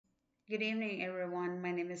Good evening, everyone.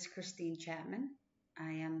 My name is Christine Chapman.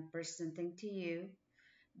 I am presenting to you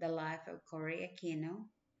the life of Cory Aquino.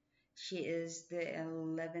 She is the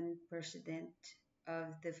 11th president of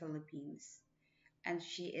the Philippines, and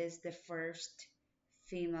she is the first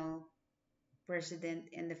female president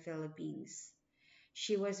in the Philippines.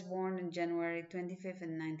 She was born on January 25th,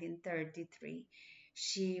 1933.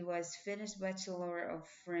 She was finished Bachelor of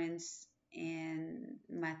Science in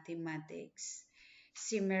Mathematics.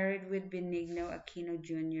 She married with Benigno Aquino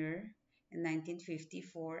Jr. in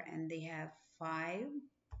 1954, and they have five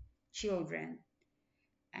children.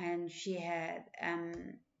 And she had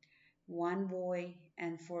one boy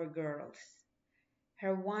and four girls.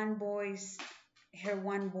 Her one boys, her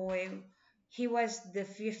one boy, he was the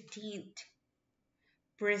 15th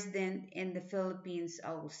president in the Philippines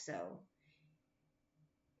also.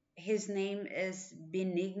 His name is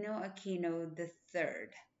Benigno Aquino III.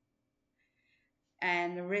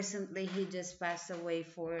 And recently he just passed away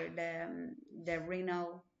for the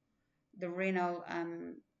renal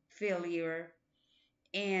failure.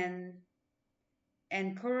 And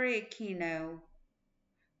Cory Aquino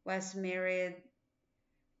was married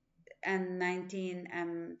in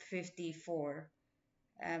 1954.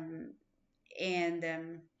 Um, and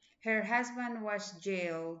Her husband was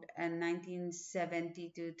jailed in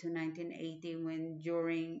 1972 to 1980 when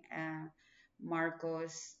during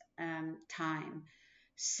Marcos time.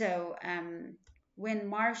 So when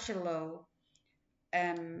martial law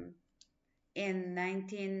um, in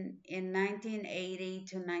 1980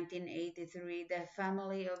 to 1983, the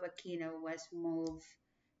family of Aquino was moved.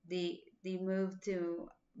 They moved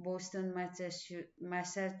to Boston,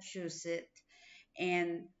 Massachusetts,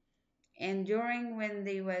 and during when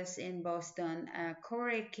they was in Boston,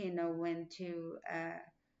 Cory Aquino went to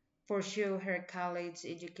pursue her college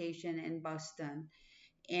education in Boston,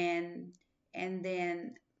 and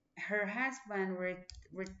then her husband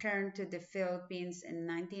returned to the Philippines in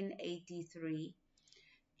 1983,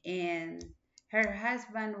 and her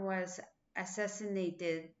husband was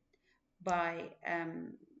assassinated by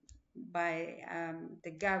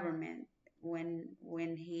the government when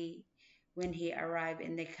he arrived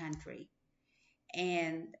in the country.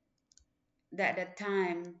 And at that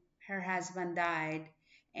time her husband died,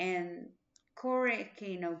 and Cory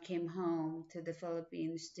Aquino came home to the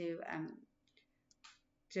Philippines to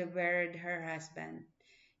bury her husband.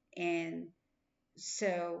 And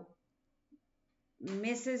so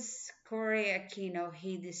Mrs. Cory Aquino,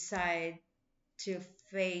 he decided to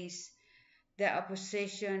face the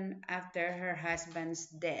opposition after her husband's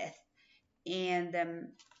death. And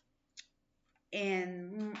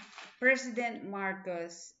President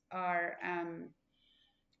Marcos are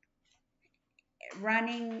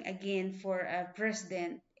running again for a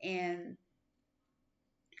president, and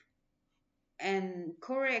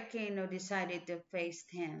Cory Aquino decided to face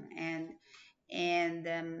him, and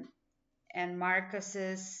um,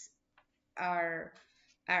 Marcos's are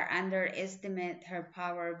underestimate her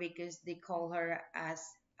power because they call her as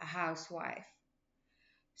a housewife.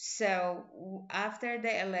 So after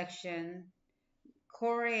the election,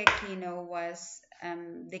 Cory Aquino was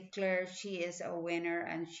declared she is a winner,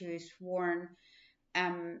 and she was sworn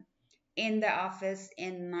um, in the office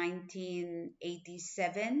in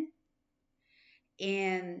 1987,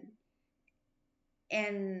 and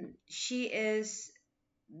she is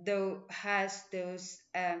though has those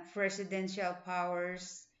presidential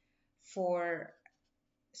powers for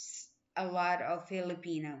a lot of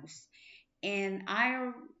Filipinos. And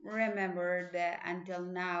I remember that until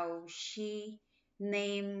now she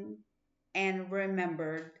named and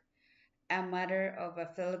remembered a mother of a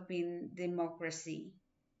Philippine democracy.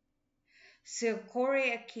 So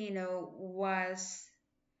Cory Aquino was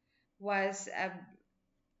a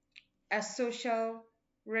social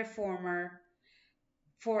reformer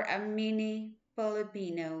for a mini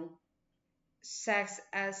Filipino, such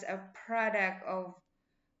as a product of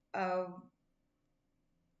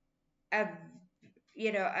a a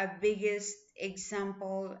biggest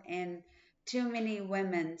example, and too many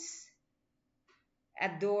women's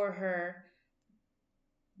adore her,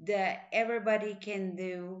 that everybody can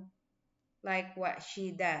do like what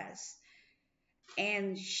she does.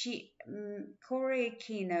 And Cory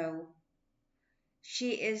Aquino,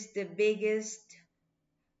 she is the biggest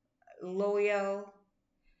loyal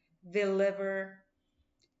believer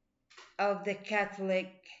of the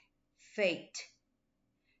Catholic faith.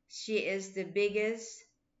 She is the biggest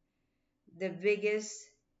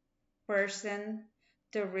person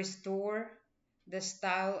to restore the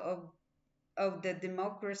style of the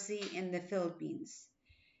democracy in the Philippines.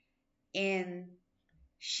 And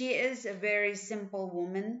she is a very simple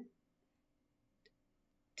woman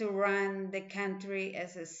to run the country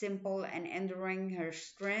as a simple and enduring her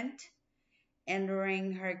strength,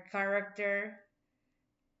 enduring her character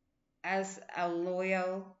as a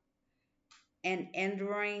loyal, and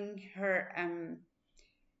enduring her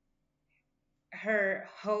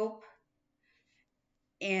hope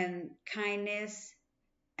and kindness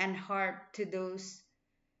and heart to those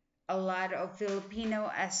a lot of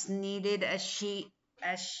Filipino as needed as she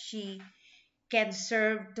can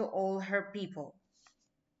serve to all her people.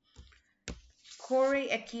 Cory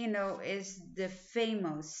Aquino is the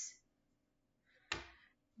famous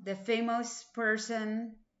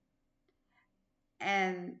person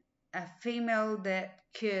and a female that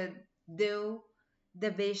could do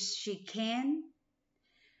the best she can,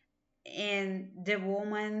 and the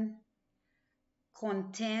woman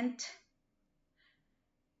content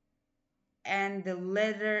and the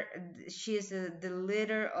leader. She's the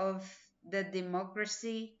leader of the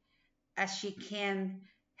democracy, as she can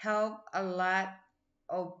help a lot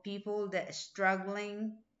of people that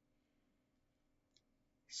struggling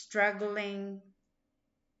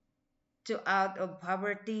to out of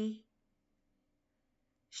poverty.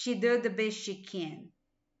 She do the best she can,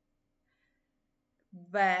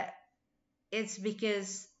 but it's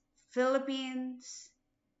because Philippines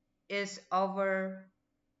is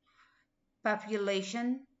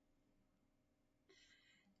overpopulation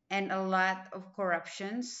and a lot of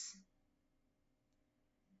corruptions,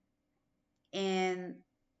 and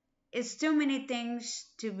it's too many things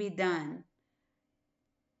to be done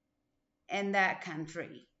in that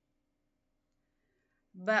country.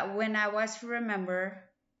 But when I was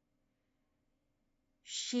remember,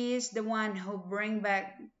 she is the one who bring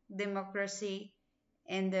back democracy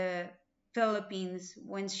in the Philippines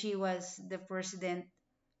when she was the president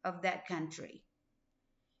of that country.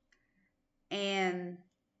 And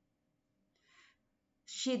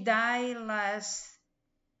she died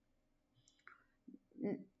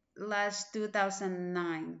last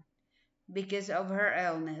 2009 because of her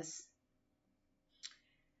illness.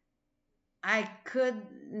 I could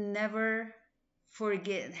never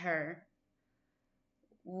forget her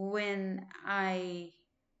when I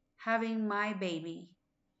having my baby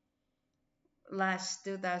last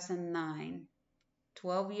 2009,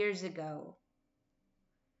 12 years ago.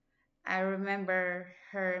 I remember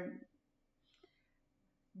her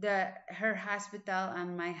hospital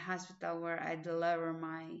and my hospital where I deliver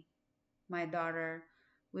my daughter.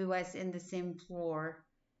 We was in the same floor,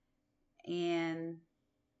 and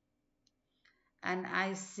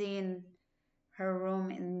I seen her room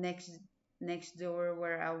in next door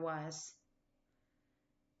where I was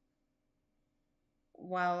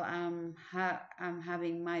while I'm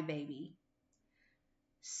having my baby.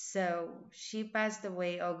 So she passed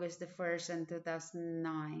away August the 1st in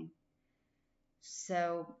 2009.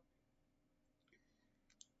 So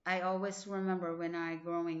I always remember when I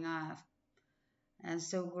growing up, and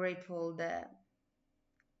so grateful that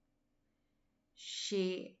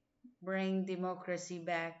she bring democracy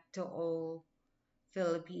back to all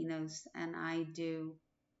Filipinos, and I do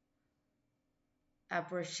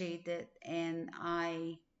appreciate it, and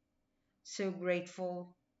I so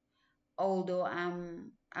grateful. Although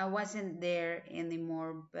I wasn't there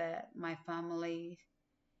anymore, but my family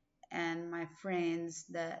and my friends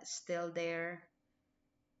that still there,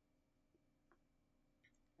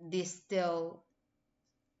 they still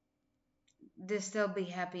they still be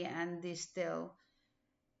happy, and they still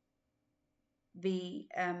be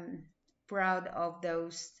proud of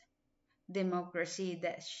those democracy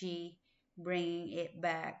that she bringing it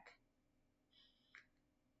back.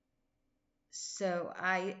 So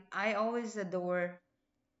I always adore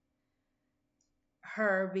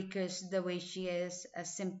her because the way she is, a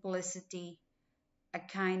simplicity, a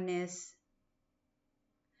kindness,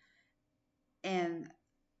 and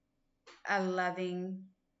a loving,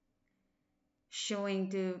 showing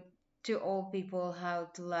to all people how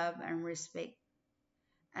to love and respect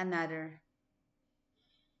another.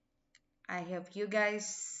 I hope you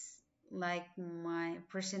guys like my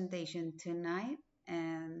presentation tonight,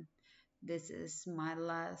 and this is my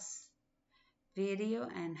last video,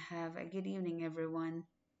 and have a good evening everyone.